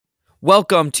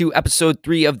Welcome to episode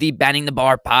 3 of the Bending the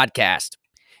Bar podcast.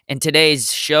 In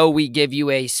today's show, we give you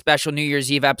a special New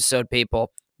Year's Eve episode,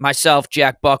 people. Myself,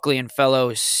 Jack Buckley, and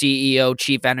fellow CEO,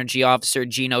 Chief Energy Officer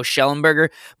Gino Schellenberger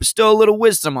bestow a little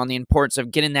wisdom on the importance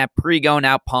of getting that pre-going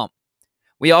out pump.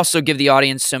 We also give the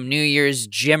audience some New Year's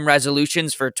gym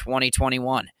resolutions for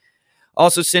 2021.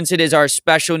 Also, since it is our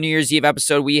special New Year's Eve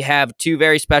episode, we have two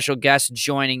very special guests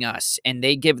joining us, and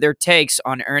they give their takes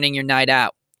on earning your night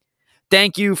out.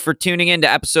 Thank you for tuning in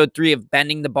to episode 3 of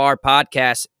Bending the Bar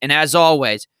podcast. And as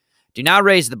always, do not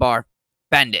raise the bar,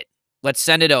 bend it. Let's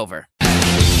send it over. Brothers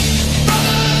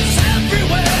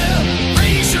everywhere,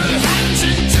 raise your hands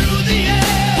into the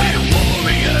air. We're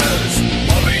warriors,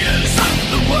 warriors of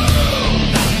the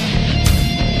world.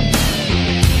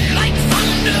 Like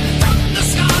thunder from the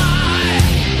sky,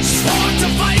 sworn to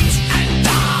fight and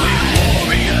die. We're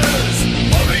warriors,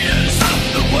 warriors of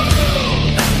the world.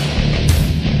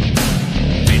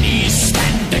 Many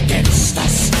stand against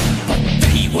us, but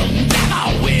they will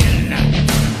never win.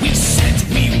 We said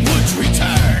we would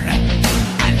return,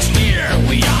 and here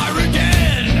we are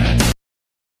again.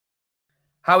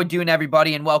 How we doing,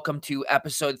 everybody, and welcome to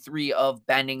episode 3 of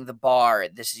Bending the Bar.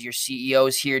 This is your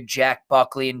CEOs here, Jack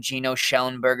Buckley and Gino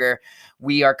Schellenberger.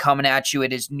 We are coming at you.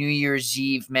 It is New Year's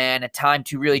Eve, man, a time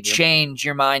to really change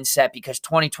your mindset because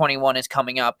 2021 is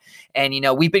coming up. And,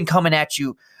 we've been coming at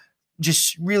you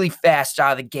just really fast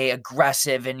out of the gate,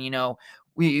 aggressive, and,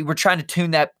 we're trying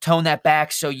to tone that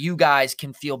back so you guys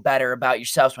can feel better about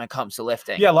yourselves when it comes to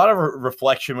lifting. Yeah, a lot of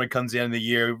reflection when it comes to the end of the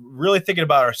year. Really thinking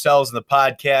about ourselves in the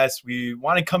podcast. We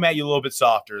want to come at you a little bit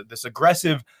softer. This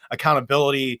aggressive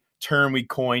accountability term we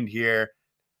coined here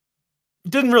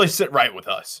didn't really sit right with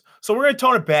us. So we're going to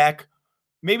tone it back.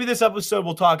 Maybe this episode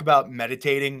we'll talk about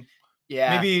meditating.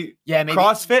 Maybe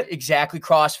CrossFit. Exactly.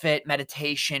 CrossFit,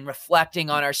 meditation, reflecting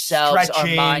on ourselves,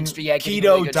 Stretching, our minds.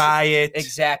 keto diet.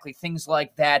 Exactly. Things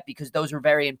like that, because those are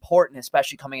very important,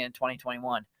 especially coming in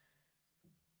 2021.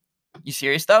 You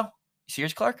serious, though? You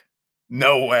serious, Clark?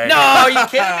 No way. No, are you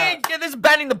kidding me? This is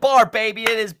Bending the Bar, baby.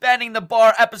 It is Bending the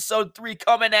Bar, episode 3,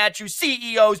 coming at you.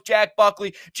 CEOs, Jack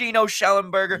Buckley, Gino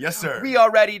Schellenberger. Yes, sir. We are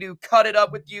ready to cut it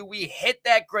up with you. We hit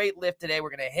that great lift today. We're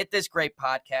going to hit this great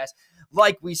podcast.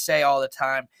 Like we say all the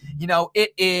time,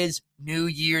 it is New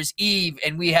Year's Eve,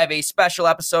 and we have a special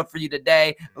episode for you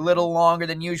today, a little longer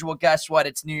than usual. Guess what?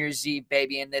 It's New Year's Eve,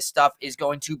 baby, and this stuff is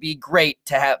going to be great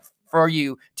to have for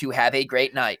you to have a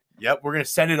great night. Yep, we're going to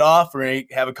send it off. We're going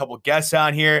to have a couple guests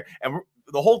on here, and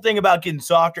the whole thing about getting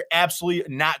softer,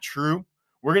 absolutely not true.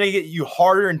 We're going to get you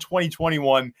harder in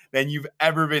 2021 than you've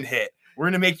ever been hit. We're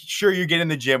going to make sure you get in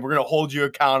the gym. We're going to hold you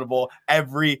accountable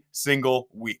every single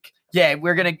week. Yeah,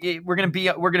 we're gonna be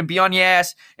on your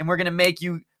ass, and we're gonna make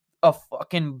you a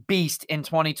fucking beast in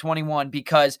 2021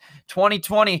 because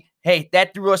 2020, hey,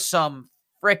 that threw us some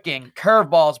freaking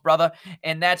curveballs, brother,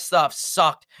 and that stuff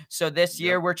sucked. So this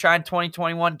year we're trying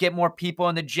 2021, get more people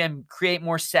in the gym, create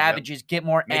more savages, get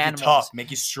more make animals. You tough,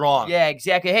 make you strong. Yeah,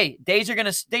 exactly. Hey, days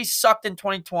sucked in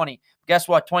 2020. Guess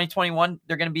what? 2021,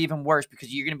 they're going to be even worse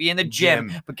because you're going to be in the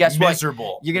gym. But guess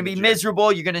miserable. What? You're going to be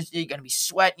miserable. You're going to be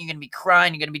sweating. You're going to be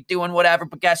crying. You're going to be doing whatever.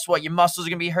 But guess what? Your muscles are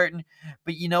going to be hurting.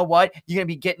 But you know what? You're going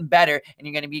to be getting better, and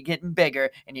you're going to be getting bigger,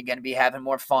 and you're going to be having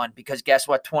more fun because guess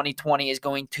what? 2020 is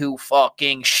going to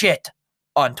fucking shit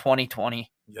on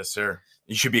 2020. Yes, sir.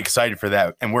 You should be excited for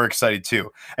that, and we're excited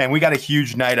too. And we got a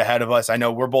huge night ahead of us. I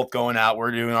know we're both going out.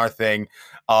 We're doing our thing.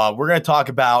 We're going to talk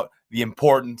about the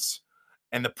importance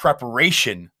and the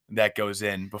preparation that goes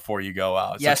in before you go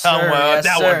out. Yes, so tell sir. them Yes,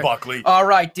 that sir. one, Buckley. All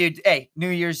right, dude. Hey, New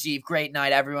Year's Eve, great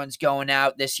night. Everyone's going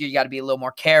out. This year you got to be a little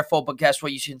more careful, but guess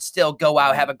what? You should still go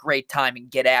out, have a great time, and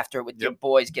get after it with your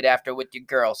boys, get after it with your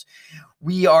girls.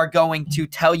 We are going to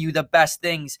tell you the best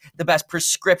things, the best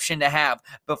prescription to have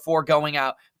before going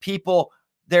out. People,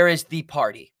 there is the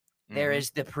party. There is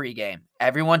the pregame.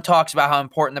 Everyone talks about how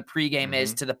important the pregame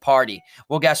is to the party.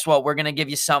 Well, guess what? We're going to give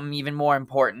you something even more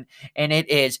important, and it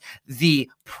is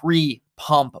the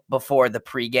pre-pump before the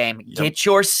pregame. Yep. Get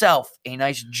yourself a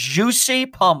nice juicy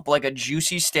pump, like a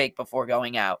juicy steak before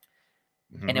going out,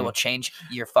 and it will change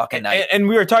your fucking night. And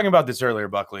we were talking about this earlier,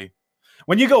 Buckley.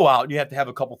 When you go out, you have to have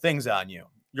a couple things on you.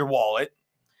 Your wallet.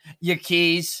 Your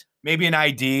keys. Maybe an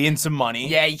ID and some money.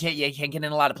 Yeah, you can't get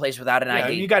in a lot of places without an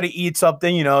ID. You got to eat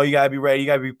something, you got to be ready. You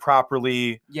got to be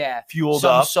properly fueled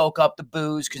up. Soak up the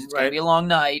booze because it's going to be a long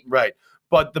night. Right.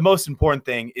 But the most important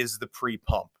thing is the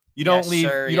pre-pump. You don't leave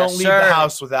the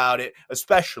house without it,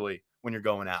 especially when you're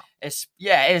going out.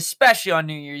 Especially on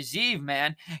New Year's Eve,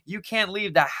 man. You can't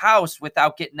leave the house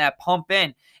without getting that pump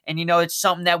in. And, it's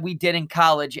something that we did in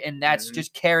college, and that's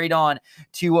just carried on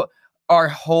to our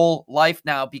whole life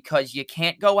now because you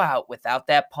can't go out without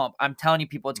that pump. I'm telling you,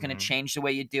 people, it's going to Mhm. change the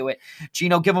way you do it.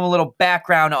 Gino, give them a little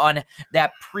background on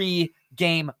that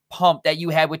pre-game pump that you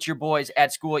had with your boys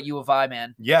at school at U of I,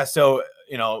 man. Yeah, so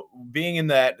being in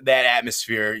that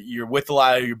atmosphere, you're with a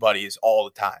lot of your buddies all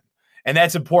the time. And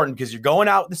that's important because you're going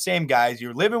out with the same guys,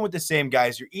 you're living with the same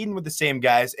guys, you're eating with the same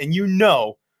guys, and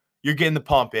you're getting the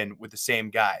pump in with the same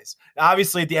guys. Now,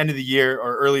 obviously, at the end of the year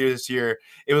or earlier this year,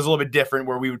 it was a little bit different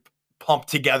where we would pump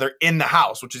together in the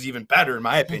house, which is even better in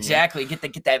my opinion. Exactly. Get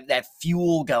that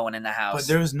fuel going in the house. But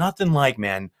there's nothing like,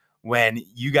 man, when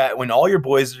all your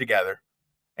boys are together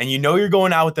and you're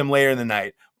going out with them later in the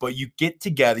night, but you get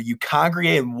together, you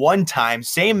congregate in one time,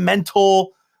 same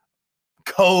mental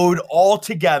code all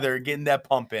together, getting that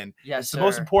pump in. Yes, it's the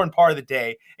most sir. important part of the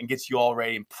day and gets you all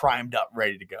ready and primed up,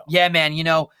 ready to go. Yeah, man. You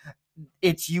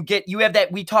have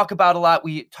that we talk about a lot.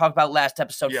 We talked about last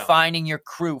episode, finding your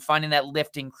crew, finding that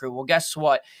lifting crew. Well, guess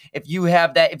what? If you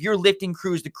have that, if your lifting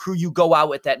crew is the crew you go out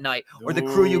with that night, or the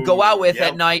crew you go out with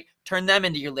at night, turn them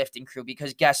into your lifting crew,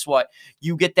 because guess what?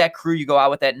 You get that crew you go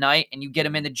out with at night and you get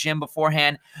them in the gym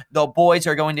beforehand. The boys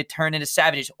are going to turn into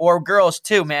savages, or girls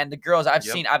too, man. The girls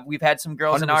we've had some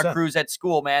girls 100%. in our crews at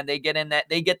school, man. They get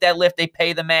that lift, they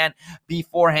pay the man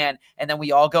beforehand, and then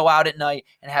we all go out at night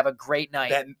and have a great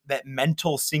night. That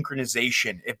mental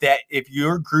synchronization. If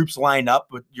your groups line up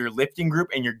with your lifting group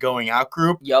and your going out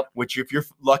group, which if you're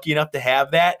lucky enough to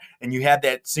have that and you have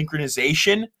that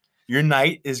synchronization, your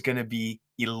night is going to be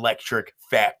electric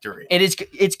factory.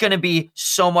 It's going to be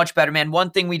so much better, man.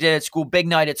 One thing we did at school, big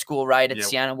night at school, right, at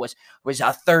Siena was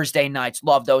Thursday nights.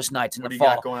 Love those nights in the fall. What do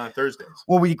you got going on Thursdays?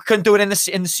 Well, we couldn't do it in the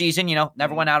season,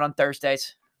 never went out on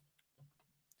Thursdays.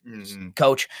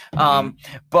 Coach.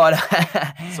 But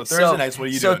so Thursday nights, what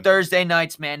are you doing? So Thursday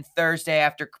nights, man, Thursday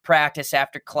after practice,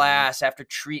 after class, after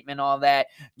treatment, all that,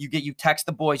 you text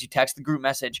the boys, you text the group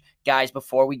message, guys,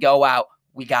 before we go out,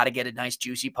 we got to get a nice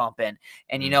juicy pump in.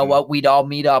 And you know what? We'd all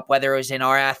meet up, whether it was in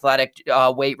our athletic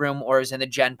weight room or it was in the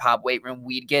Gen Pop weight room.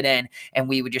 We'd get in and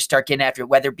we would just start getting after it,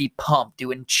 whether it be pump,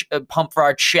 doing pump for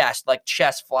our chest, like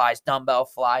chest flies, dumbbell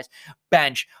flies,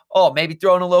 bench. Oh, maybe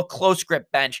throwing a little close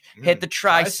grip bench, hit the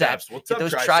triceps. What's get up,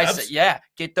 those triceps?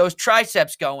 Get those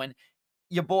triceps going.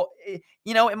 Your boy,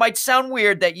 it might sound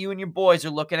weird that you and your boys are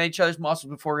looking at each other's muscles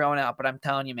before going out, but I'm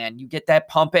telling you, man, you get that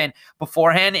pump in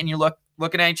beforehand and you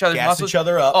looking at each other's muscles. Each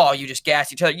other up. Oh, you just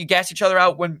gas each other. You gas each other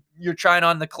out when you're trying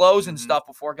on the clothes and stuff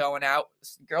before going out.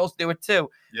 Girls do it too.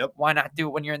 Yep. Why not do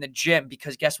it when you're in the gym?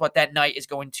 Because guess what? That night is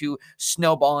going to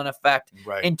snowball in effect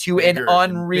into bigger an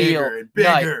unreal and bigger.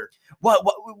 night. What,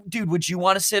 dude? Would you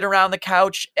want to sit around the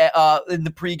couch in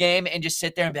the pregame and just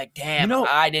sit there and be like, "Damn,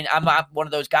 I'm not one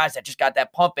of those guys that just got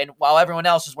that pump in," while everyone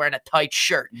else is wearing a tight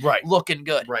shirt, looking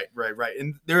good. Right.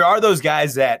 And there are those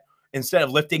guys that instead of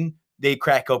lifting, they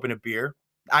crack open a beer.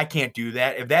 I can't do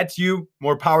that. If that's you,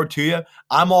 more power to you.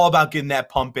 I'm all about getting that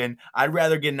pump in. I'd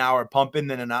rather get an hour of pumping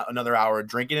than another hour of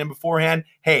drinking in beforehand.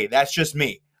 Hey, that's just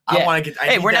me. I want to get.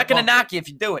 Hey, we're not going to knock you if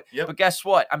you do it. Yep. But guess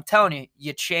what? I'm telling you,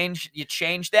 you change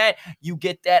that. You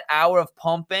get that hour of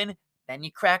pumping, then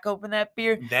you crack open that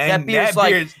beer. Then that beer's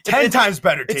like beer is 10 times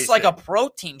better. It's like a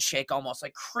protein shake, almost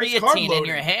like creatine in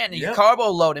your hand. And you're carbo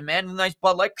loaded, man. Nice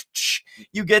Bud Light.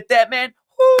 You get that, man.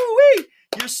 Woo-wee.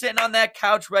 You're sitting on that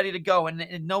couch ready to go, and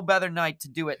no better night to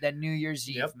do it than New Year's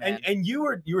Eve, man. And you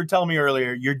were telling me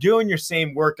earlier, you're doing your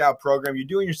same workout program, you're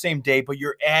doing your same day, but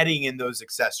you're adding in those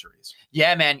accessories.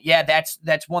 Yeah, man. Yeah,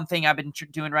 that's one thing I've been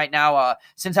doing right now.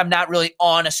 Since I'm not really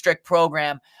on a strict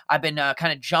program, I've been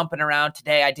kind of jumping around.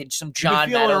 Today I did some John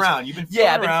Meadows. You've been feeling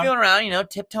I've been feeling around.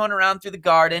 Tiptoeing around through the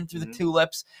garden, through the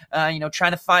tulips.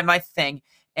 Trying to find my thing.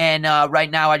 And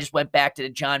right now I just went back to the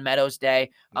John Meadows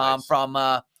day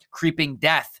from Creeping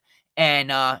Death.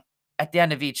 And at the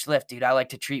end of each lift, dude, I like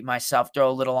to treat myself, throw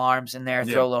a little arms in there,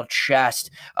 throw a little chest.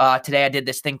 Today I did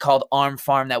this thing called Arm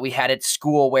Farm that we had at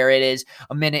school, where it is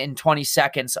a minute and 20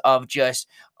 seconds of just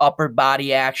upper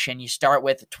body action. You start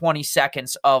with 20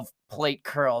 seconds of plate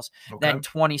curls, then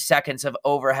 20 seconds of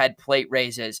overhead plate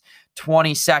raises,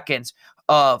 20 seconds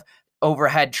of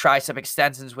overhead tricep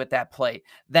extensions with that plate,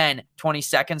 then 20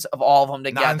 seconds of all of them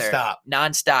together.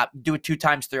 Non-stop. Do it 2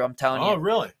 times through, I'm telling you. Oh,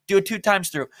 really? Do it 2 times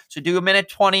through. So do a minute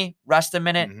 20, rest a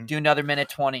minute, do another minute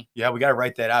 20. Yeah, we got to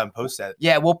write that out and post that.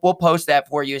 Yeah, we'll post that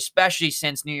for you, especially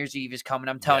since New Year's Eve is coming.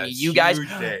 I'm telling you guys,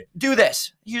 do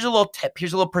this. Here's a little tip.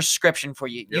 Here's a little prescription for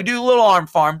you. You do a little Arm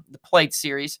Farm, the plate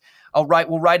series. We'll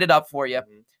write it up for you.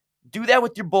 Do that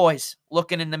with your boys,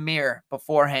 looking in the mirror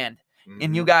beforehand.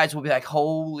 And you guys will be like,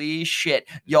 holy shit.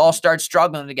 Y'all start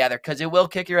struggling together, because it will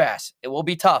kick your ass. It will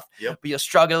be tough. But you'll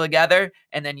struggle together,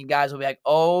 and then you guys will be like,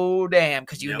 oh, damn,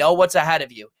 because you know what's ahead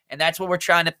of you. And that's what we're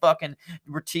trying to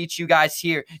teach you guys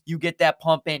here. You get that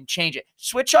pump in, change it.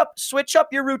 Switch up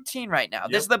your routine right now.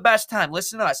 This is the best time.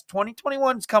 Listen to us.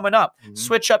 2021 is coming up.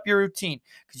 Switch up your routine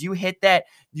because you hit that.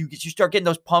 You start getting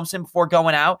those pumps in before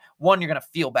going out. One, you're going to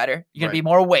feel better. You're going to be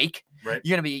more awake. Right.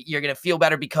 You're going to feel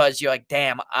better because you're like,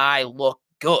 damn, I look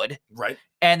good. Right.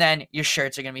 And then your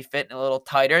shirts are going to be fitting a little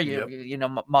tighter. You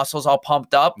know, muscles all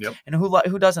pumped up. Yep. And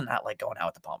who doesn't not like going out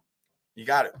with the pump? You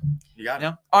got it. You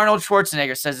know, Arnold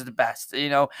Schwarzenegger says it the best. You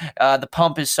know, the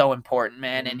pump is so important,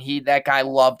 man. And that guy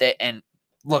loved it. And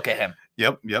look at him.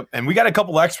 Yep. And we got a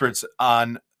couple experts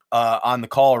on the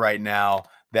call right now.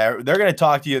 They're going to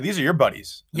talk to you. These are your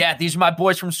buddies. Yeah, these are my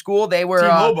boys from school. They were Team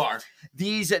Low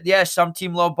Bar. Some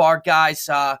Team Low Bar guys.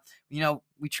 You know,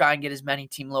 we try and get as many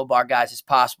Team Low Bar guys as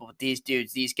possible. But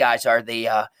these guys are they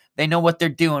know what they're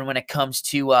doing when it comes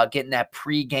to getting that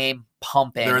pregame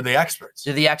pumping. They're the experts.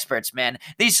 They're the experts, man.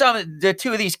 The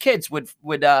two of these kids would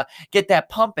get that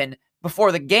pumping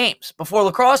before the games, before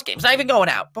lacrosse games, not even going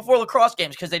out, before lacrosse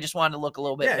games because they just wanted to look a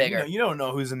little bit bigger. You don't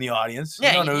know who's in the audience.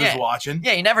 Yeah, you don't know who's watching.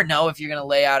 Yeah, you never know if you're gonna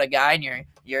lay out a guy and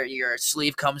your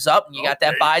sleeve comes up and you got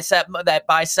that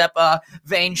bicep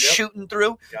vein shooting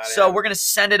through. We're gonna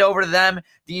send it over to them.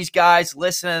 These guys,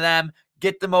 listen to them,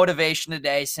 get the motivation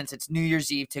today since it's New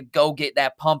Year's Eve to go get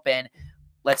that pump in.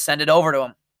 Let's send it over to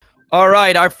them. All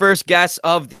right, our first guest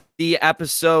of the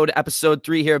episode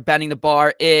 3 here, Bending the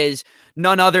Bar, is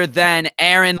none other than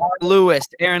Aaron Lewis.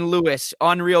 Aaron Lewis,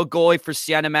 unreal goalie for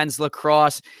Siena Men's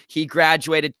Lacrosse. He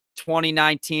graduated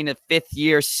 2019, a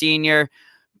fifth-year senior.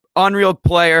 Unreal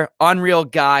player, unreal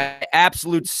guy,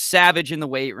 absolute savage in the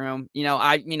weight room. You know,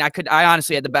 I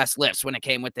honestly had the best lifts when it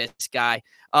came with this guy.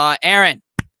 Aaron,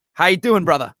 how you doing,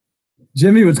 brother?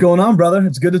 Jimmy, what's going on, brother?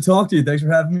 It's good to talk to you. Thanks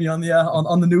for having me on the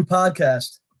on the new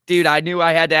podcast. Dude, I knew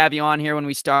I had to have you on here when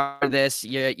we started this.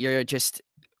 You're just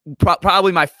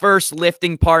probably my first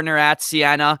lifting partner at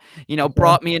Siena. You know,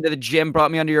 brought me into the gym,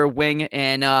 brought me under your wing,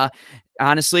 and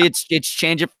honestly, it's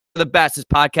changed it for the best. This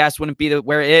podcast wouldn't be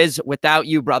where it is without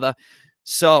you, brother.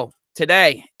 So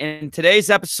in today's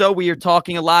episode, we are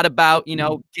talking a lot about, you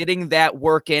know, getting that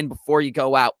work in before you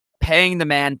go out, paying the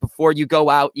man before you go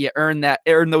out. You earn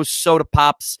those soda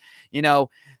pops, you know.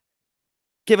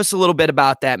 Give us a little bit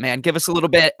about that, man. Give us a little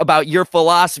bit about your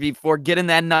philosophy for getting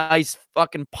that nice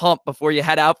fucking pump before you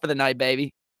head out for the night,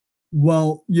 baby.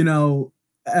 Well, you know,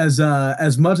 as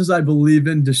much as I believe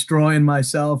in destroying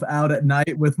myself out at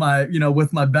night with my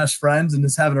best friends and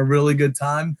just having a really good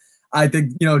time, I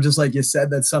think, you know, just like you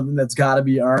said, that's something that's got to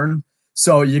be earned.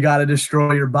 So you got to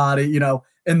destroy your body, you know,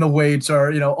 in the weights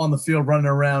or, you know, on the field running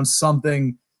around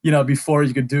something, you know, before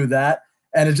you could do that.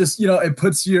 And it just, you know, it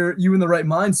puts you in the right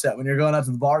mindset when you're going out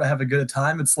to the bar to have a good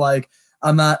time. It's like,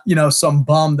 I'm not, you know, some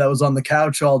bum that was on the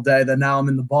couch all day that now I'm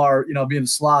in the bar, you know, being a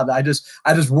slob. I just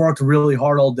worked really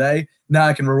hard all day. Now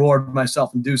I can reward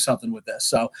myself and do something with this.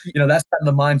 So, you know, that's kind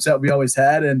of the mindset we always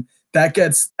had. And that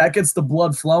gets the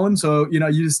blood flowing. So, you know,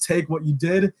 you just take what you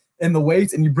did in the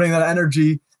weights and you bring that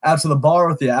energy out to the bar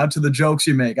with you, out to the jokes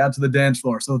you make, out to the dance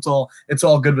floor. So it's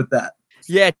all good with that.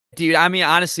 Yeah, dude. I mean,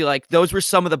 honestly, like those were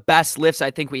some of the best lifts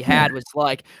I think we had. Was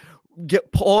like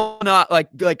pulling up, like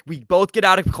we both get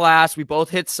out of class, we both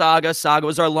hit Saga. Saga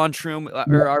was our lunchroom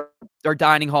or our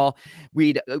dining hall.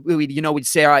 We'd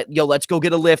say, all right, yo, let's go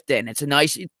get a lift in. It's a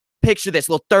nice picture this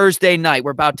little Thursday night.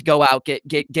 We're about to go out,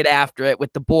 get after it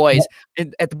with the boys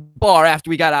at the bar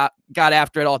after we got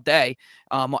after it all day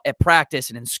at practice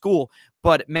and in school.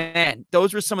 But man,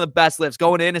 those were some of the best lifts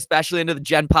going in, especially into the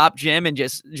Gen Pop gym and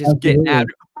just getting out,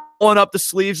 pulling up the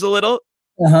sleeves a little.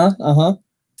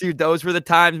 Dude, those were the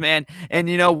times, man. And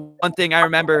you know, one thing I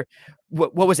remember,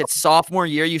 what was it? Sophomore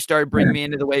year, you started bringing me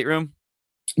into the weight room.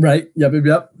 Right.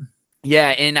 Yep. Yeah,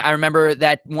 and I remember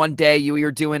that one day you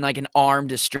were doing like an arm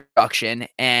destruction,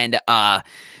 and I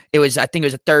think it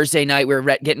was a Thursday night. We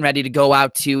were getting ready to go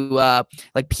out to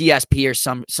like PSP or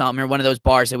something or one of those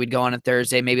bars that we'd go on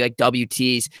Thursday, maybe like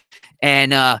WT's.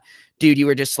 And dude, you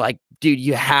were just like, dude,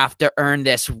 you have to earn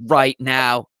this right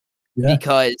now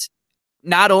because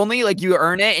not only like you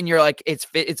earn it and you're like, it's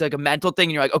like a mental thing.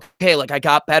 And you're like, okay, like I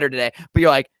got better today, but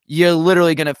you're like, you're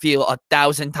literally going to feel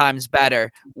 1,000 times better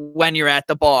when you're at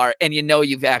the bar and you know,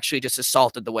 you've actually just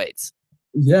assaulted the weights.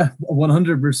 Yeah,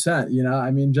 100%. You know,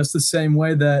 I mean, just the same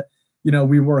way that, you know,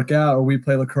 we work out or we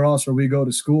play lacrosse or we go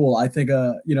to school. I think,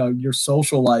 you know, your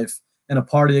social life and a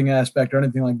partying aspect or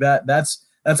anything like that, that's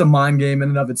a mind game in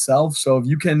and of itself. So if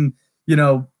you can, you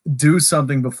know, do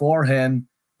something beforehand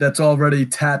that's already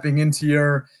tapping into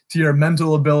your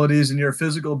mental abilities and your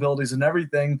physical abilities and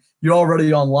everything, you're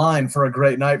already online for a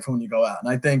great night for when you go out. And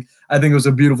I think it was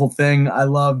a beautiful thing. I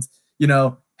loved, you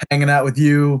know, hanging out with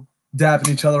you, dapping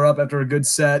each other up after a good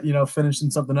set, you know,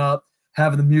 finishing something up,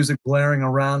 having the music blaring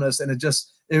around us. And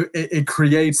it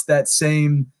creates that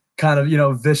same kind of, you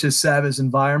know, vicious, savage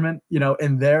environment, you know,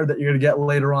 in there that you're going to get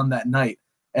later on that night.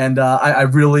 And I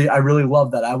really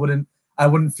love that. I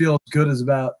wouldn't feel as good as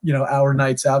about, you know, our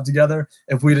nights out together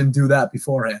if we didn't do that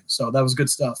beforehand. So that was good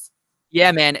stuff.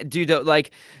 Yeah, man, dude.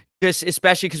 Like, just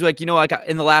especially because, like, you know, like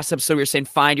in the last episode, we were saying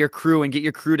find your crew and get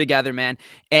your crew together, man.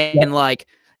 And like,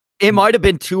 it might have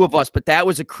been two of us, but that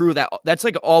was a crew that's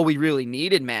like all we really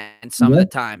needed, man. Some of the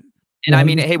time. And I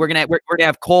mean, hey, we're gonna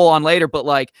have Cole on later, but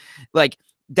like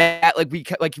that,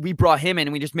 like we brought him in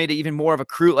and we just made it even more of a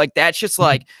crew. Like that's just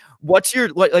like, what's your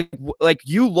like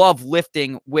you love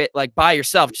lifting with like by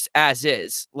yourself just as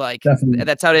is, like Definitely.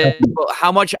 that's how it is.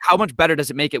 How much better does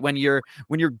it make it when you're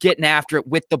getting after it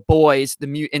with the boys,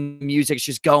 and music's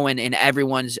just going and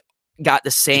everyone's got the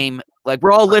same, like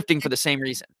we're all lifting for the same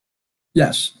reason.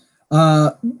 Yes.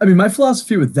 I mean, my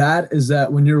philosophy with that is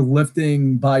that when you're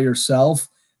lifting by yourself,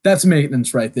 that's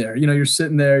maintenance right there. You know, you're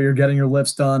sitting there, you're getting your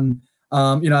lifts done.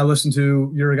 You know, I listened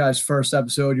to your guys' first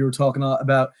episode. You were talking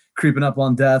about creeping up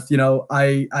on death. You know,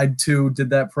 I too did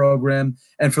that program.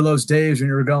 And for those days when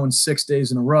you were going 6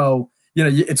 days in a row, you know,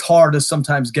 it's hard to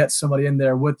sometimes get somebody in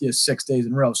there with you 6 days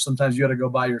in a row. Sometimes you got to go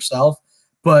by yourself.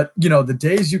 But, you know, the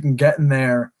days you can get in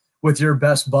there with your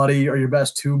best buddy or your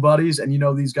best two buddies, and you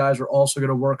know these guys are also going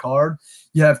to work hard.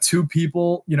 You have two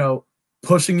people, you know,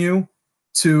 pushing you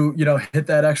to, you know, hit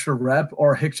that extra rep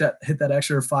or hit that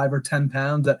extra 5 or 10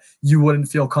 pounds that you wouldn't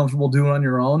feel comfortable doing on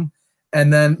your own.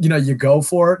 And then, you know, you go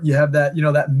for it. You have that, you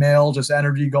know, that male just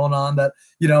energy going on that,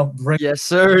 you know, Yes,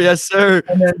 sir. Yes, sir.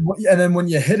 And then when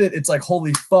you hit it, it's like,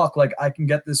 holy fuck, like I can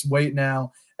get this weight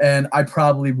now. And I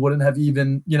probably wouldn't have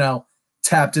even, you know,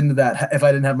 tapped into that if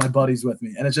I didn't have my buddies with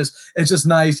me. And it's just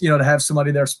nice, you know, to have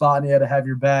somebody there spotting you, to have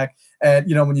your back. And,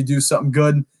 you know, when you do something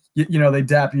good, you know, they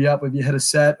dap you up if you hit a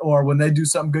set, or when they do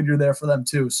something good, you're there for them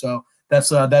too. So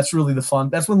that's really the fun.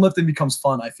 That's when lifting becomes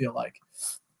fun, I feel like.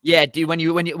 Yeah, dude, when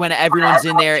everyone's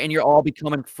in there and you're all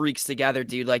becoming freaks together,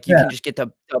 dude, like you can just get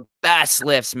the best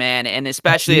lifts, man. And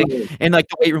especially in like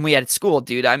the weight room we had at school,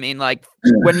 dude. I mean, like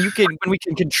when we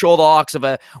can control the aux of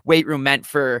a weight room meant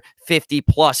for 50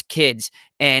 plus kids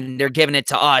and they're giving it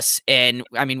to us. And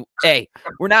I mean, hey,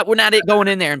 we're not going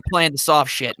in there and playing the soft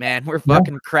shit, man. We're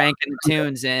fucking cranking the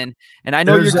tunes in. And I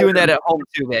know you're doing that at home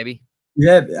too, baby.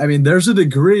 Yeah, I mean, there's a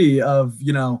degree of,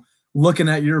 you know, looking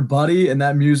at your buddy and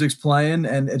that music's playing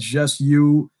and it's just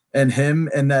you and him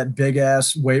in that big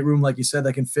ass weight room, like you said,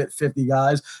 that can fit 50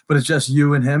 guys, but it's just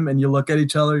you and him, and you look at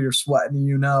each other, you're sweating, and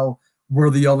you know we're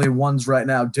the only ones right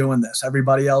now doing this.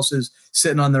 Everybody else is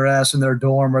sitting on their ass in their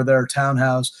dorm or their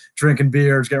townhouse drinking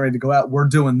beers, getting ready to go out. We're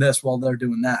doing this while they're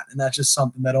doing that. And that's just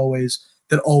something that always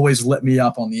lit me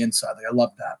up on the inside. Like, I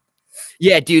love that.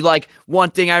 Yeah, dude, like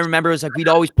one thing I remember was like we'd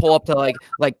always pull up to like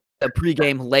the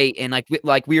pregame late, and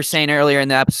like we were saying earlier in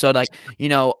the episode, like, you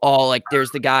know, all like there's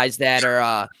the guys that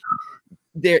are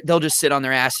they'll just sit on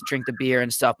their ass and drink the beer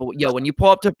and stuff. But yo, when you pull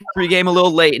up to pregame a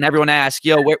little late and everyone asks,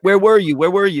 yo, where were you? Where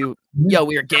were you? Yo,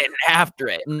 we were getting after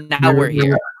it. Now we're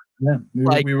here. Yeah,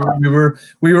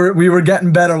 we were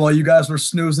getting better while you guys were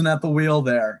snoozing at the wheel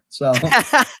there. So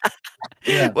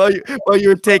yeah. Well, you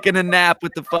were taking a nap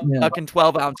with the fucking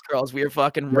 12-ounce girls. We were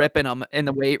fucking ripping them in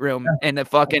the weight room, and the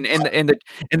fucking and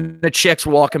the chicks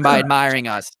were walking by admiring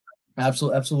us.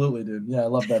 Absolutely, dude. Yeah, I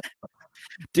love that.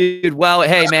 Dude, well,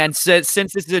 hey, man, since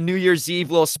this is a New Year's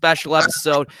Eve little special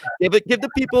episode, give the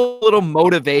people a little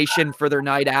motivation for their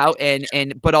night out,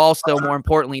 but also more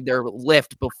importantly, their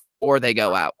lift before they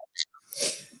go out.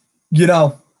 You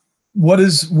know, what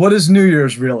is New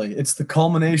Year's really? It's the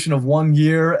culmination of one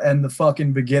year and the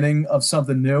fucking beginning of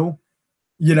something new.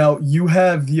 You know, you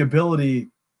have the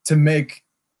ability to make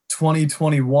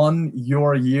 2021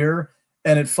 your year,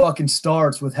 and it fucking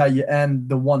starts with how you end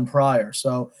the one prior.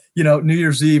 So, you know, New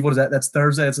Year's Eve, what is that? That's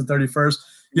Thursday. It's the 31st.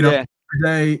 You know,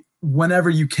 today, whenever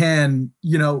you can,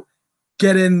 you know,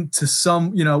 get into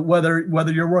some, you know, whether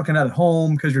you're working out at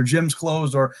home because your gym's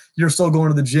closed or you're still going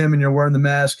to the gym and you're wearing the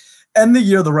mask, end the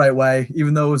year the right way,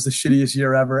 even though it was the shittiest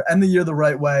year ever. End the year the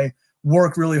right way.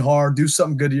 Work really hard. Do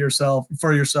something good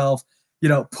for yourself. You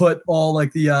know, put all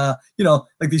like the, you know,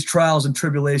 like these trials and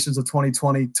tribulations of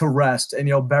 2020 to rest, and,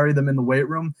 you know, bury them in the weight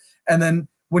room. And then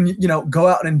when you know, go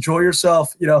out and enjoy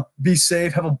yourself, you know, be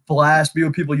safe, have a blast, be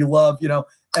with people you love, you know,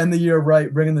 end the year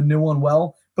right, bringing the new one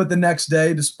well. But the next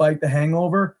day, despite the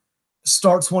hangover,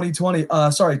 start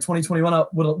 2021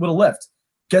 out with a lift.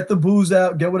 Get the booze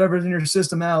out, get whatever's in your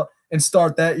system out, and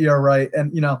start that year right.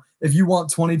 And, you know, if you want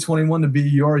 2021 to be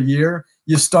your year,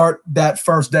 you start that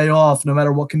first day off, no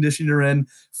matter what condition you're in,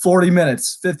 40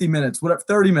 minutes, 50 minutes, whatever,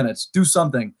 30 minutes, do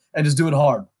something and just do it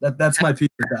hard. That's my piece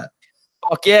with that.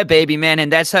 Fuck yeah, baby, man.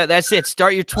 And that's it.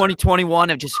 Start your 2021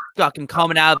 of just fucking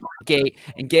coming out of the gate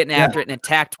and getting after it and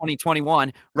attack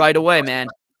 2021 right away, man.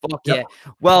 Fuck yeah.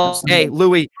 Well, Absolutely. hey,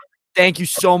 Louis, thank you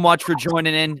so much for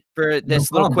joining in for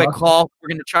this little quick call. We're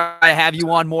going to try to have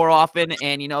you on more often.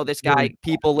 And, you know, this guy,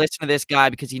 people listen to this guy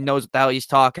because he knows what the hell he's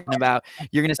talking about.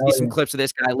 You're going to see some clips of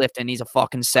this guy lifting. He's a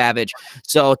fucking savage.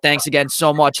 So thanks again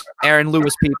so much, Aaron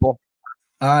Lewis, people.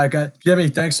 All right, guys. Jimmy,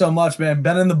 thanks so much, man.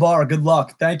 Ben in the bar. Good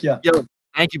luck. Thank you. Yo,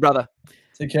 thank you, brother.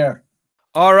 Take care.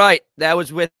 All right. That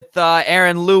was with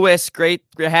Aaron Lewis. Great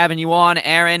having you on,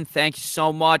 Aaron. Thank you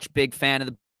so much. Big fan of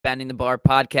the Bending the Bar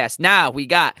podcast. Now we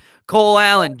got Cole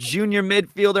Allen, junior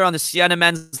midfielder on the Siena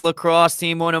men's lacrosse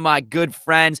team, one of my good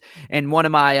friends and one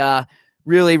of my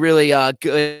really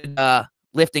good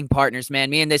lifting partners, man.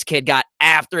 Me and this kid got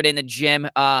after it in the gym.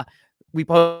 We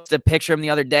posted a picture of him the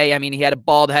other day. I mean, he had a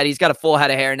bald head. He's got a full head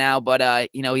of hair now, but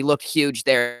you know, he looked huge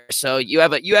there. So you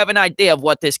have an idea of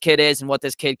what this kid is and what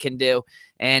this kid can do.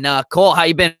 And Cole, how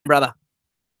you been, brother?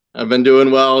 I've been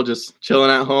doing well, just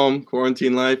chilling at home,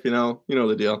 quarantine life, you know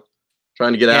the deal.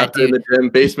 Trying to get after the gym,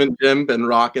 basement gym, been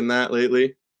rocking that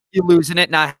lately. You losing it,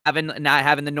 not having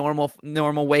the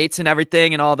normal weights and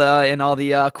everything and all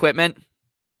the equipment?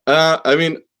 I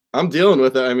mean, I'm dealing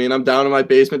with it. I mean, I'm down in my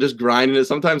basement just grinding it.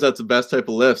 Sometimes that's the best type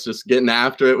of lifts, just getting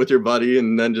after it with your buddy,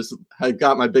 and then I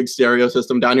got my big stereo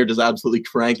system down here just absolutely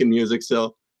cranking music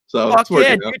still. So fuck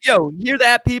yeah, dude, yo, hear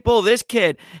that, people? This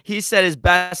kid, he said his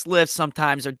best lifts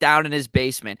sometimes are down in his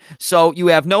basement. So you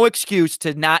have no excuse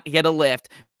to not get a lift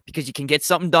because you can get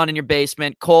something done in your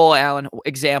basement. Cole Allen,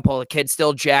 example, the kid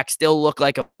still jacked, still look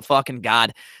like a fucking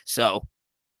god. So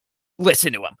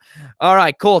listen to him. All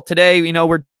right, cool. Today, you know,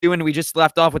 we just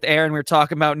left off with Aaron. We were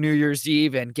talking about New Year's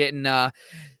Eve and getting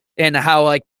and how,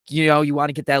 like, you know, you want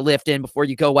to get that lift in before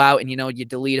you go out, and you know, you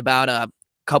delete about a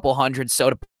couple hundred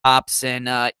soda pops, and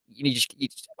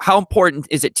how important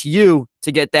is it to you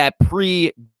to get that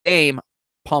pre-game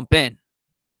pump in?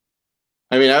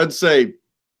 I mean, I would say,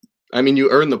 you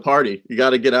earn the party. You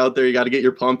got to get out there. You got to get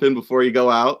your pump in before you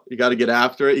go out. You got to get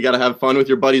after it. You got to have fun with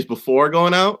your buddies before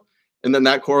going out. And then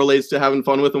that correlates to having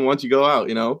fun with them once you go out,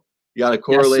 you know? You got to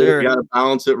correlate it. You got to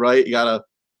balance it right. You got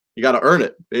to earn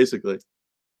it, basically.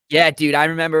 Yeah, dude, I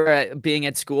remember being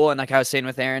at school, and like I was saying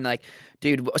with Aaron, like,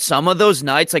 dude, some of those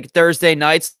nights, like Thursday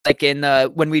nights, like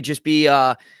when we just be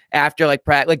after like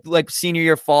like senior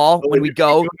year fall, when we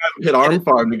go hit Arm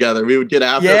Farm together, we would get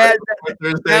after. Yeah,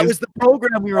 that was the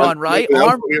program we were on, right?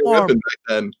 Arm Farm. Back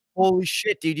then. Holy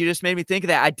shit, dude! You just made me think of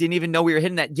that. I didn't even know we were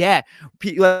hitting that. Yeah,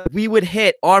 we would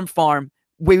hit Arm Farm.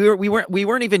 We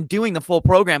weren't even doing the full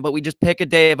program, but we just pick a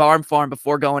day of Arm Farm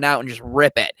before going out and just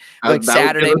rip it. Like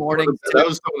Saturday morning. That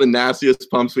was some of the nastiest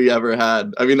pumps we ever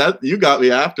had. I mean, that you got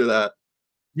me after that.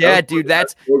 Yeah, dude,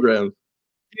 that's program.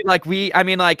 Dude, like I'm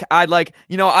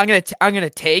gonna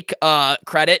take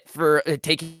credit for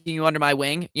taking you under my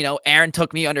wing. You know, Aaron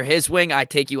took me under his wing. I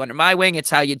take you under my wing. It's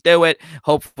how you do it.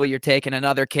 Hopefully, you're taking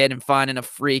another kid and finding a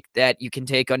freak that you can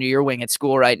take under your wing at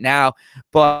school right now.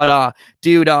 But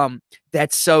dude,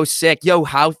 that's so sick. Yo,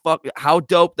 how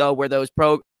dope though were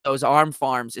those Arm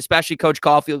Farms, especially Coach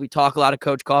Caulfield. We talk a lot of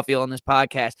Coach Caulfield on this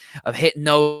podcast of hitting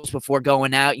those before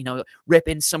going out, you know,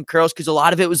 ripping some curls, because a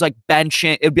lot of it was like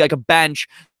benching. It would be like a bench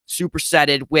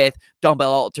supersetted with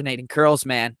dumbbell alternating curls,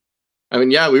 man. I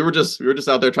mean, yeah, we were just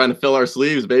out there trying to fill our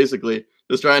sleeves, basically,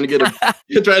 just trying to get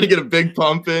a big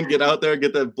pump in, get out there,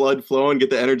 get that blood flowing, get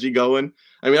the energy going.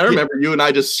 I mean, I remember you and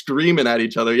I just screaming at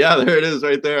each other. Yeah, there it is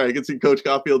right there. I can see Coach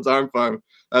Caulfield's Arm Farm.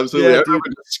 Absolutely. Yeah, I remember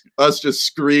us just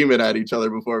screaming at each other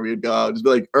before we would go out. Just be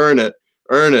like, earn it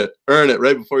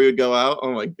right before you'd go out.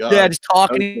 Oh my God. Yeah, just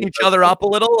talking each other up a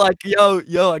little, like,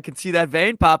 yo, I can see that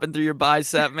vein popping through your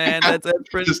bicep, man. That's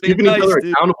pretty just keeping nice, each other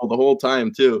dude. accountable the whole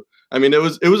time too. I mean,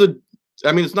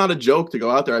 it's not a joke to go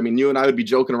out there. I mean, you and I would be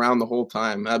joking around the whole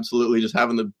time, absolutely just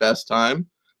having the best time.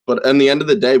 But in the end of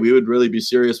the day, we would really be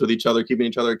serious with each other, keeping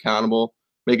each other accountable,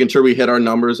 making sure we hit our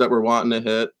numbers that we're wanting to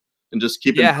hit, and just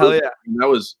keeping. Yeah, hell yeah.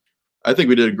 I think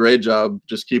we did a great job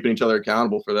just keeping each other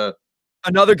accountable for that.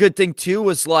 Another good thing too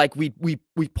was like we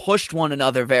pushed one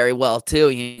another very well too.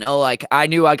 You know, like I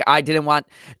knew I didn't want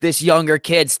this younger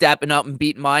kid stepping up and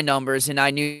beating my numbers, and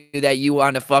I knew that you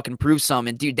wanted to fucking prove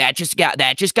something, dude. That just got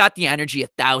the energy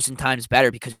 1,000 times better,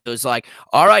 because it was like,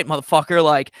 all right, motherfucker,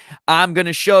 like I'm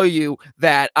gonna show you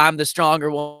that I'm the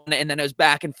stronger one, and then it was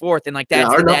back and forth, and like that's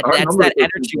that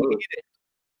energy we needed.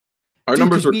 Our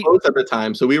numbers were close at the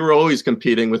time, so we were always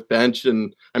competing with bench,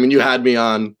 and I mean, you had me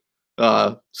on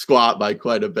squat by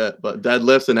quite a bit, but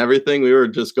deadlifts and everything, we were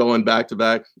just going back to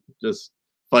back, just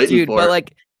fighting Dude, for but it.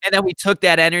 like, and then we took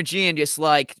that energy and just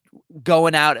like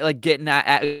going out, like getting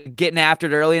after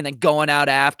it early and then going out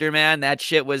after, man. That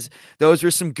shit those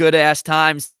were some good ass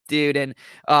times, dude. And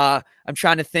I'm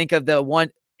trying to think of the one.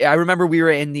 I remember we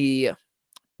were in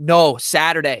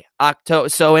Saturday, October.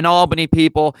 So in Albany,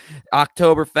 people,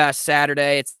 Oktoberfest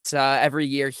Saturday. It's every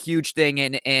year, huge thing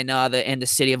in the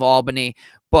city of Albany.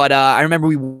 But I remember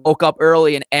we woke up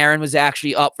early and Aaron was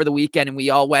actually up for the weekend, and we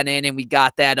all went in and we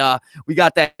got that. I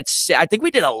think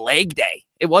we did a leg day.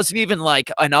 It wasn't even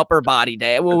like an upper body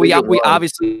day. Well, we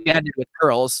obviously ended with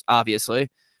curls, obviously.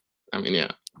 I mean,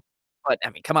 yeah. But I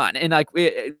mean, come on, and like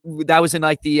that was in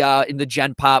like the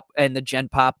Gen Pop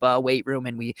weight room,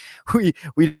 and we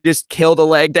just killed a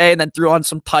leg day and then threw on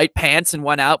some tight pants and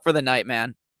went out for the night,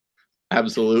 man.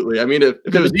 Absolutely. I mean, if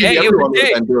it was easy, everyone would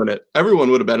have been doing it.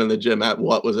 Everyone would have been in the gym at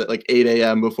what was it, like 8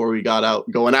 a.m. before we got out,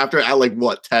 going after it at like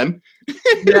what, 10?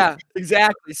 Yeah,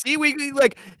 exactly. See, we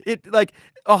like it, like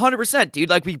 100%, dude.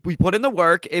 Like we put in the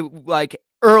work, it like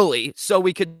early, so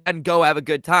we could then go have a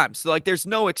good time. So like, there's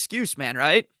no excuse, man,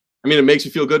 right? I mean, it makes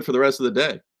you feel good for the rest of the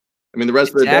day. I mean, the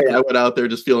rest of the day, I went out there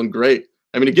just feeling great.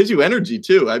 I mean, it gives you energy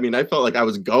too. I mean, I felt like I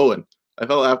was going. I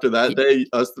felt after that day,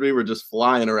 us three were just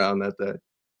flying around that day.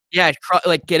 Yeah,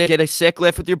 like get a sick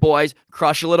lift with your boys,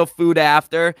 crush a little food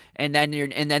after, and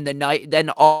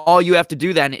then all you have to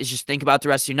do then is just think about the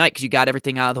rest of your night because you got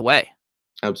everything out of the way.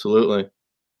 Absolutely.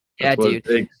 Yeah,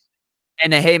 dude.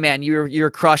 And hey, man,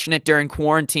 you're crushing it during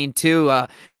quarantine too.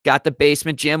 Got the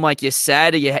basement gym, like you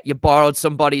said. You borrowed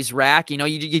somebody's rack. You know,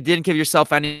 you didn't give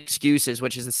yourself any excuses,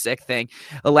 which is a sick thing.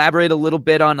 Elaborate a little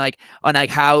bit on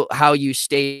how you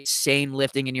stay sane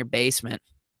lifting in your basement.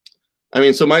 I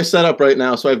mean, so my setup right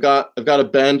now, so I've got a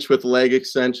bench with leg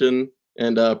extension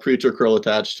and a preacher curl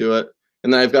attached to it.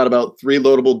 And then I've got about 3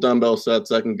 loadable dumbbell sets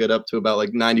I can get up to about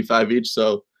like 95 each.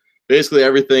 So basically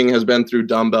everything has been through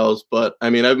dumbbells, but I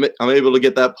mean, I'm able to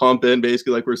get that pump in,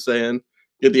 basically, like we're saying,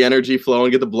 get the energy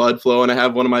flowing, get the blood flowing. I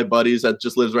have one of my buddies that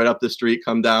just lives right up the street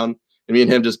come down, and me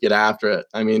and him just get after it.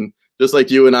 I mean, just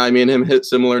like you and I, me and him hit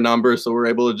similar numbers. So we're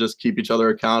able to just keep each other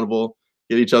accountable,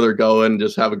 get each other going,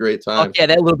 just have a great time. Oh, yeah,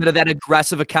 that little bit of that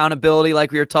aggressive accountability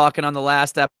like we were talking on the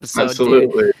last episode.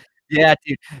 Absolutely. Dude. Yeah,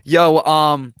 dude.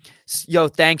 Yo,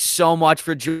 thanks so much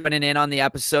for joining in on the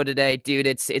episode today, dude.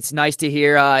 It's nice to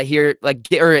hear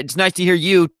it's nice to hear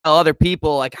you tell other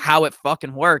people like how it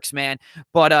fucking works, man.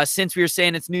 But since we were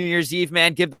saying it's New Year's Eve,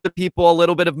 man, give the people a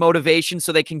little bit of motivation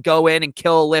so they can go in and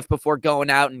kill a lift before going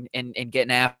out and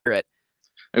getting after it.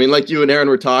 I mean, like you and Aaron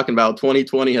were talking about,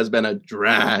 2020 has been a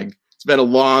drag. It's been a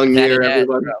long year.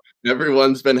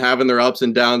 Everyone's been having their ups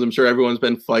and downs. I'm sure everyone's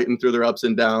been fighting through their ups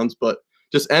and downs, but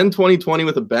just end 2020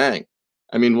 with a bang.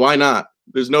 I mean, why not?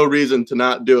 There's no reason to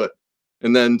not do it.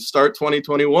 And then start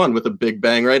 2021 with a big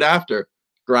bang right after.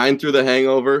 Grind through the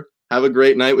hangover, have a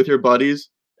great night with your buddies,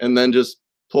 and then just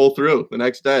pull through the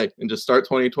next day and just start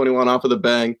 2021 off with a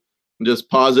bang and just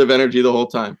positive energy the whole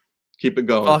time. Keep it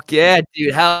going. Fuck yeah,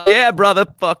 dude. Hell yeah, brother.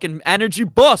 Fucking energy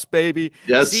boss, baby.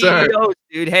 Yes, CEOs, sir.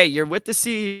 Dude. Hey, you're with the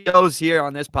CEOs here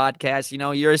on this podcast. You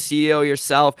know, you're a CEO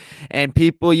yourself. And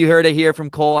people, you heard it here from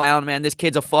Cole Allen, man. This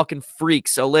kid's a fucking freak.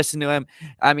 So listen to him.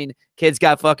 I mean, kid's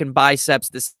got fucking biceps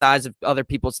the size of other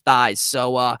people's thighs.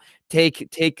 So take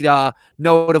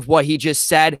note of what he just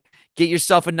said. Get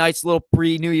yourself a nice little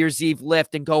pre-New Year's Eve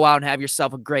lift and go out and have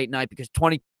yourself a great night because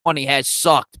 2020 has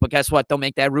sucked. But guess what? Don't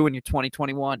make that ruin your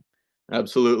 2021.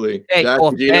 Absolutely. Hey, Jack,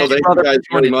 cool. Gino, thank you guys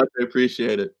very much. I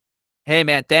appreciate it. Hey,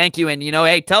 man, thank you. And,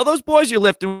 hey, tell those boys you're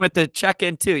lifting with the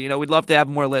check-in, too. We'd love to have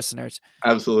more listeners.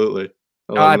 Absolutely.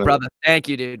 All right, brother. Thank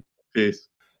you, dude. Peace.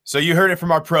 So you heard it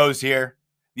from our pros here.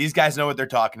 These guys know what they're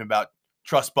talking about.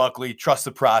 Trust Buckley. Trust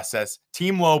the process.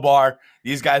 Team Low Bar.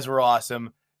 These guys were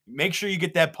awesome. Make sure you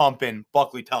get that pump in.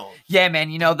 Buckley, tell them. Yeah,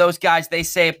 man. Those guys, they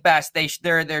say it best.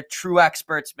 They're true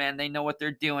experts, man. They know what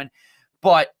they're doing.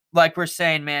 But like we're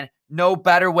saying, man, no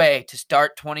better way to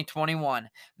start 2021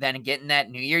 than getting that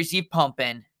New Year's Eve pump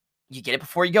in. You get it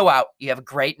before you go out. You have a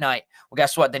great night. Well,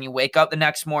 guess what? Then you wake up the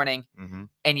next morning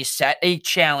and you set a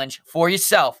challenge for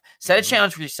yourself. Set a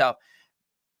challenge for yourself.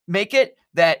 Make it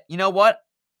that, you know what?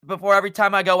 Before every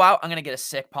time I go out, I'm going to get a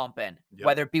sick pump in. Yep.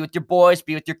 Whether it be with your boys,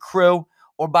 be with your crew,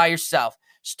 or by yourself.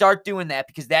 Start doing that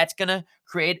because that's going to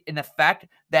create an effect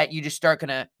that you're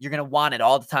going to want it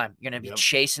all the time. You're going to be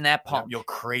chasing that pump. You'll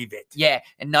crave it. Yeah.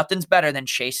 And nothing's better than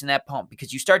chasing that pump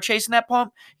because you start chasing that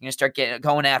pump, you're going to start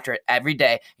going after it every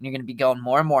day and you're going to be going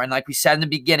more and more. And like we said in the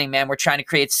beginning, man, we're trying to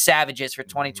create savages for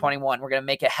 2021. We're going to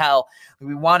make it hell.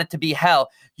 We want it to be hell.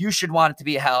 You should want it to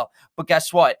be hell. But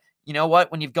guess what? you know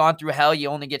what? When you've gone through hell, you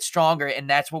only get stronger, and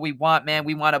that's what we want, man.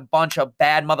 We want a bunch of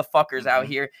bad motherfuckers out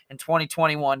here in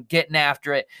 2021 getting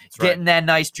after it, getting that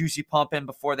nice juicy pump in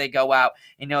before they go out.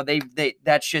 You know, they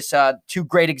that's just two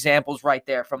great examples right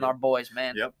there from our boys,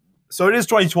 man. Yep. So it is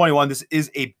 2021. This is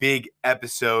a big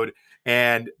episode,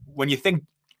 and when you think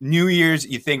New Year's,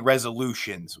 you think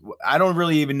resolutions. I don't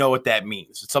really even know what that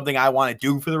means. It's something I want to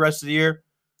do for the rest of the year.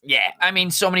 Yeah, I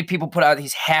mean, so many people put out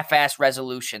these half-ass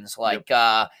resolutions like,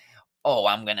 oh,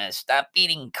 I'm going to stop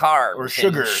eating carbs. Or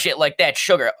sugar. Shit like that.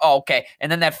 Sugar. Oh, okay.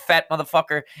 And then that fat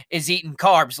motherfucker is eating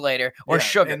carbs later. Or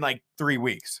sugar. In like 3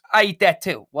 weeks. I eat that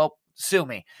too. Well, sue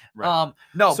me. Right.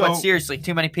 No, but seriously,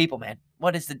 too many people, man.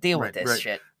 What is the deal with this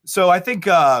shit? So I think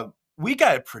we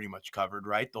got it pretty much covered,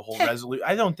 right? The whole resolution.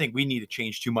 I don't think we need to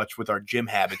change too much with our gym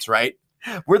habits, right?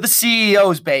 We're the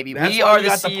CEOs, baby. That's we why are we the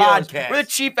got CEOs. the podcast. We're the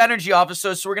chief energy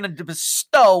officers, so we're going to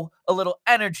bestow a little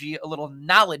energy, a little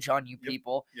knowledge on you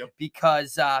people,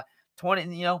 because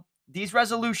these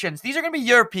resolutions, these are going to be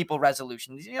your people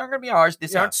resolutions. These aren't going to be ours.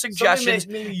 These aren't suggestions.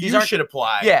 These should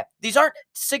apply. Yeah, these aren't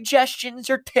suggestions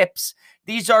or tips.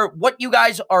 These are what you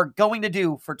guys are going to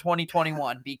do for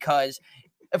 2021, because,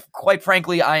 quite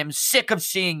frankly, I am sick of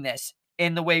seeing this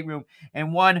in the weight room.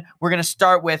 And one, we're going to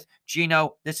start with,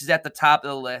 Gino, this is at the top of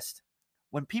the list.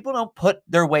 When people don't put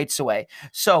their weights away.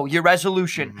 So your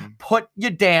resolution, put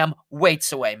your damn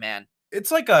weights away, man.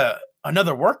 It's like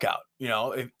another workout, you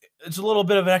know. It's a little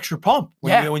bit of an extra pump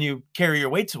when you carry your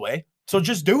weights away. So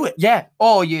just do it. Yeah.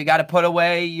 Oh, you got to put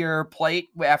away your plate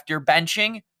after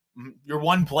benching. Your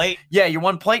one plate. Yeah, your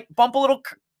one plate. Pump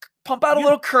out a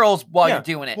little curls while you're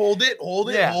doing it. Hold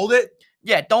it.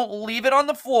 Yeah, don't leave it on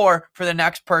the floor for the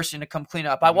next person to come clean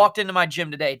up. I walked into my gym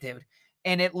today, dude,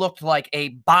 and it looked like a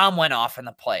bomb went off in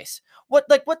the place. What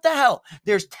the hell?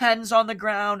 There's tens on the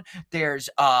ground. There's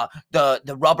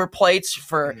the rubber plates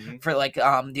for like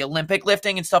the Olympic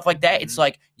lifting and stuff like that. It's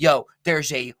like, yo,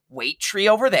 there's a weight tree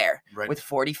over there with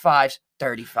 45s,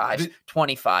 35s,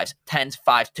 25s, 10s,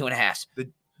 5s,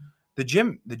 2.5s. The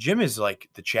gym is like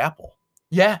the chapel.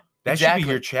 Yeah. That should be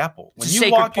your chapel. It's a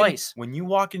sacred place. When you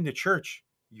walk into church,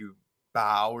 you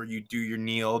bow or you do your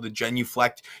kneel, the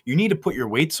genuflect. You need to put your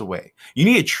weights away. You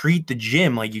need to treat the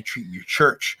gym like you treat your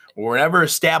church or whatever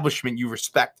establishment you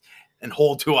respect and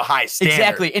hold to a high standard.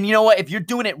 Exactly. And you know what? If you're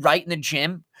doing it right in the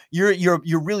gym, you're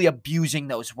really abusing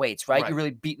those weights, right? You're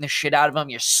really beating the shit out of them.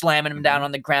 You're slamming them down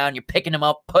on the ground. You're picking them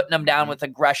up, putting them down with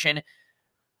aggression.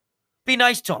 Be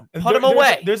nice to them. Put them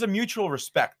away. There's a mutual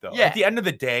respect, though. Yeah. At the end of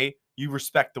the day, you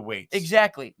respect the weights.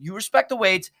 Exactly. You respect the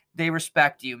weights. They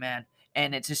respect you, man.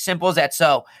 And it's as simple as that.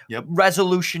 So,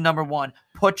 resolution number 1,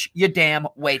 put your damn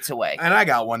weights away. And I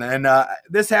got one. And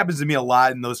this happens to me a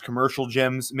lot in those commercial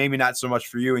gyms. Maybe not so much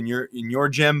for you in your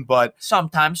gym, but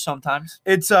sometimes.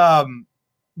 It's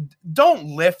don't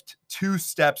lift 2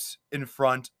 steps in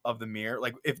front of the mirror.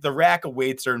 Like if the rack of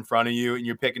weights are in front of you and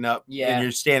you're picking up and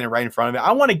you're standing right in front of it.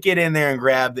 I want to get in there and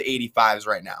grab the 85s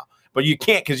right now. But you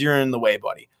can't because you're in the way,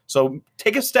 buddy. So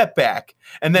take a step back.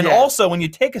 And then also when you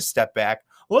take a step back,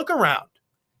 look around.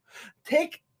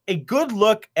 Take a good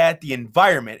look at the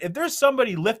environment. If there's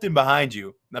somebody lifting behind you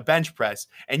in the bench press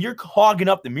and you're hogging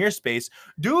up the mirror space,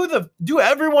 do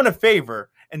everyone a favor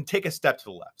and take a step to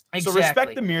the left. Exactly. So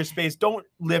respect the mirror space. Don't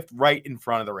lift right in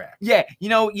front of the rack. Yeah. You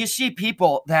know, you see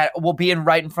people that will be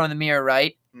right in front of the mirror,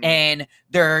 right? And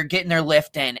they're getting their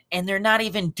lift in and they're not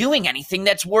even doing anything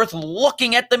that's worth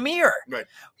looking at the mirror. Right.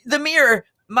 The mirror,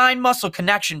 mind-muscle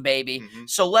connection, baby.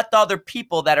 So let the other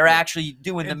people that are actually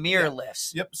doing the mirror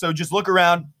lifts. Yep. So just look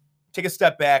around, take a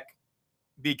step back,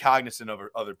 be cognizant of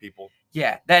other people.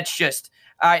 Yeah, that's just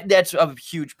that's a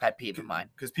huge pet peeve of mine.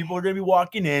 Because people are going to be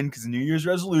walking in because the New Year's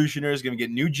resolution is going to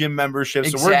get new gym memberships.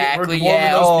 Exactly, So we're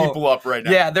warming those people up right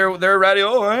now. Yeah, they're ready.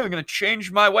 Oh, I'm going to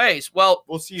change my ways. Well,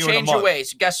 we'll see you change your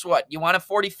ways. Guess what? You want a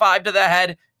 45 to the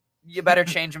head? You better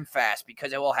change them fast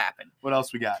because it will happen. What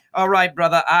else we got? All right,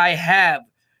 brother. I have.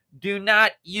 Do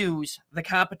not use the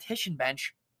competition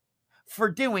bench for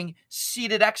doing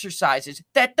seated exercises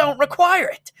that don't require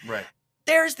it. Right.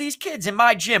 There's these kids in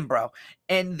my gym, bro,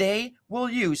 and they will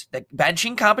use the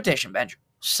benching competition bench.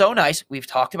 So nice. We've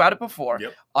talked about it before.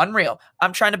 Yep. Unreal.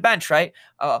 I'm trying to bench, right?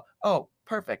 Oh,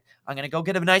 perfect. I'm going to go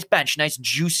get a nice bench, nice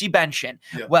juicy bench in.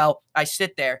 Yep. Well, I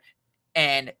sit there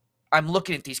and I'm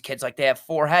looking at these kids like they have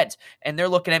 4 heads, and they're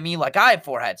looking at me like I have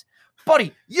 4 heads.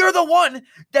 Buddy, you're the one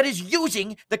that is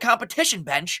using the competition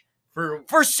bench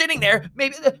for sitting there.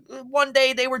 Maybe one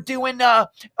day they were doing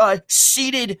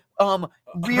seated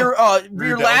rear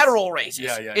lateral raises.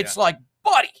 It's like,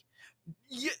 buddy,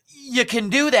 you can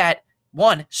do that.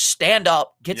 One, stand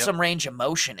up, get some range of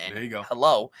motion in. There you go.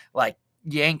 Hello, like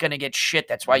you ain't going to get shit.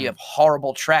 That's why you have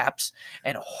horrible traps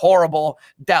and horrible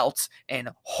delts and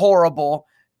horrible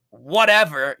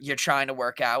whatever you're trying to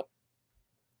work out.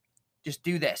 Just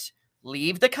do this.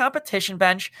 Leave the competition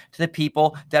bench to the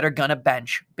people that are going to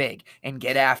bench big and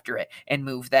get after it and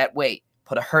move that weight.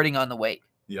 Put a hurting on the weight.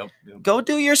 Yep. Go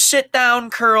do your sit-down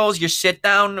curls, your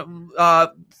sit-down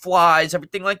flies,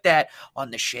 everything like that on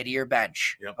the shittier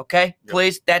bench. Yep. Okay? Yep.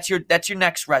 Please, that's your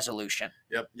next resolution.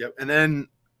 Yep. And then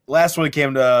last one that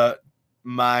came to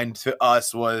mind to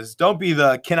us was don't be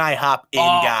the can I hop in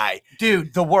guy.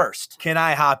 Dude, the worst. Can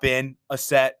I hop in a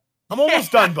set? I'm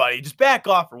almost done, buddy. Just back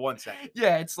off for 1 second.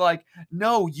 Yeah, it's like,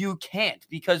 no, you can't,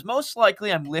 because most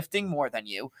likely I'm lifting more than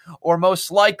you, or most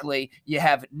likely you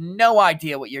have no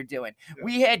idea what you're doing. Yeah.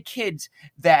 We had kids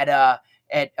that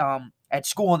at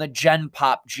school in the Gen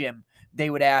Pop gym, they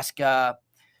would ask,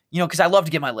 because I love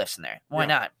to get my lifts in there. Why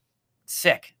not?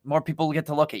 Sick. More people get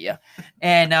to look at you.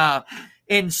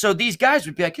 And so these guys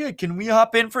would be like, hey, can we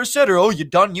hop in for a set? Or, oh, you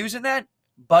done using that?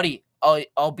 Buddy,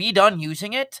 I'll be done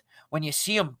using it when you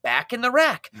see them back in the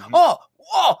rack. Mhm.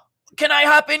 Oh, can I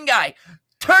hop in, guy?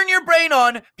 Turn your brain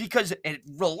on, because it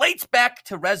relates back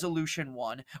to resolution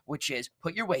 1, which is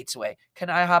put your weights away. Can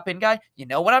I hop in, guy? You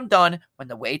know when I'm done, when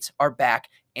the weights are back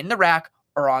in the rack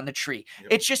or on the tree. Yep.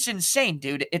 It's just insane,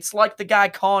 dude. It's like the guy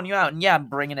calling you out, and yeah, I'm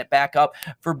bringing it back up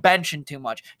for benching too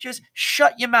much. Just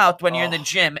shut your mouth when you're in the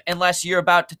gym, unless you're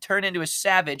about to turn into a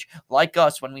savage like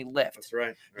us when we lift. That's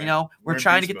right. You know, we're in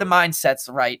trying to beast get the mode.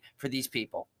 mindsets right for these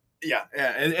people. Yeah,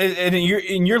 and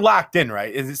you're locked in,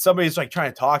 right? Is it somebody's like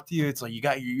trying to talk to you? It's like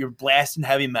you're blasting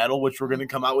heavy metal, which we're gonna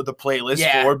come out with a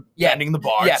playlist for bending the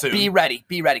bar soon. Be ready,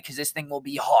 because this thing will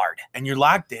be hard. And you're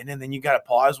locked in, and then you gotta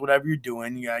pause whatever you're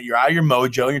doing. You're out of your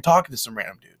mojo, and you're talking to some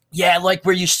random dude. Yeah, like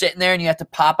where you're sitting there and you have to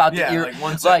pop out the ear. Like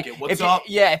 1 second. What's up?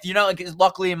 If you know, like,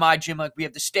 luckily in my gym, like we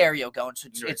have the stereo going, so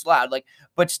it's loud. Like,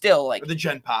 but still, like Or the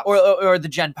Gen Pop. or the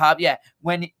Gen Pop. Yeah,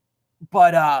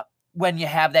 when you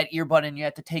have that earbud and you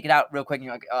have to take it out real quick, and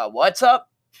you're like, what's up?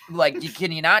 Like,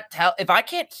 can you not tell? If I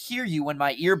can't hear you when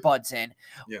my earbud's in,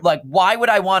 like, why would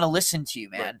I want to listen to you,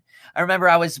 man? Right. I remember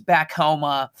I was back home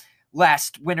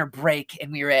last winter break,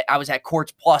 and I was at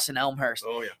Quartz Plus in Elmhurst.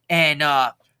 Oh, yeah.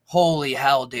 And holy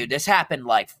hell, dude, this happened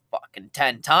like fucking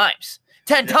 10 times.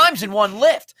 10 times in one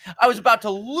lift. I was about to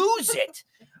lose it.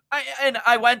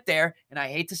 I went there, and I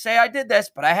hate to say I did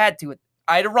this, but I had to.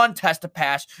 I had a run test to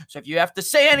pass, so if you have to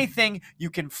say anything, you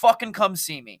can fucking come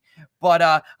see me. But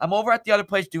I'm over at the other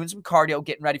place doing some cardio,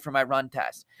 getting ready for my run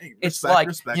test. Hey, it's like,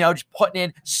 you know, just putting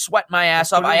in, sweating my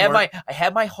ass off. I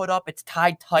have my hood up. It's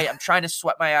tied tight. I'm trying to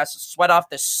sweat my ass, sweat off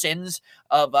the sins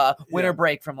of winter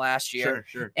break from last year.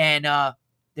 Sure. And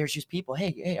there's just people,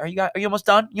 hey, are you almost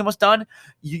done? You almost done?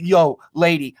 Yo,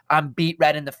 lady, I'm beat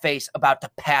red in the face, about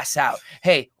to pass out.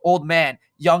 Hey, old man,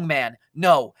 young man,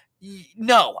 no,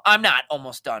 I'm not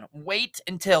almost done. Wait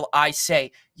until I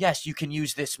say, yes, you can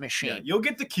use this machine. Yeah, you'll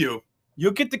get the cue.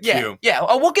 You'll get the cue. Yeah.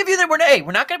 Oh, we'll give you the. We're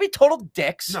not going to be total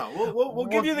dicks. No, we'll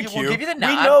give you the cue. We'll give you the nod.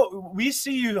 We know. We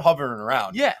see you hovering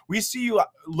around. Yeah. We see you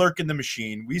lurking the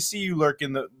machine. We see you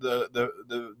lurking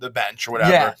the bench or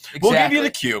whatever. Yeah, exactly. We'll give you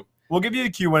the cue. We'll give you the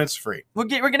cue when it's free. We're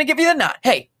going to give you the nod.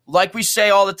 Hey, like we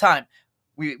say all the time,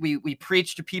 we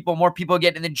preach to people, more people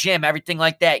getting in the gym, everything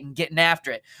like that, and getting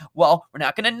after it. Well, we're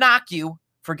not going to knock you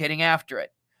for getting after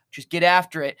it. Just get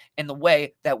after it in the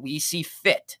way that we see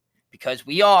fit, because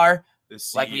we are,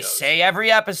 like we say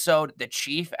every episode, the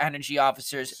chief energy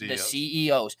officers, the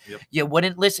CEOs. Yep. You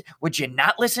wouldn't listen. Would you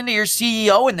not listen to your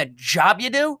CEO in the job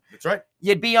you do? That's right.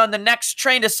 You'd be on the next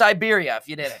train to Siberia if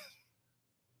you didn't.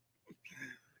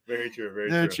 Very true.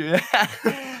 Very true.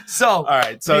 So, all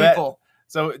right.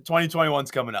 So 2021's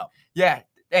coming up. Yeah.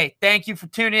 Hey, thank you for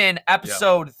tuning in.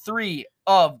 Episode 3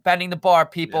 of Bending the Bar,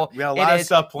 people. Yeah, we got a lot of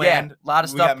stuff planned. Yeah, a lot of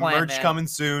stuff planned. Merch coming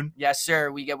soon. Yes,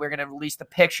 sir. We're gonna release the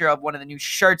picture of one of the new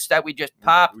shirts that we just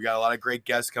popped. We got a lot of great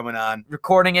guests coming on.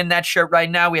 Recording in that shirt right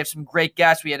now. We have some great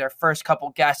guests. We had our first couple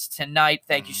guests tonight.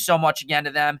 Thank you so much again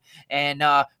to them. And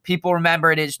people,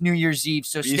 remember, it is New Year's Eve,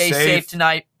 so stay safe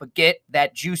tonight. But get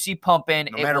that juicy pump in.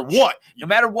 No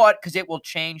matter what, because it will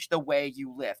change the way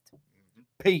you lift.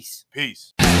 Peace.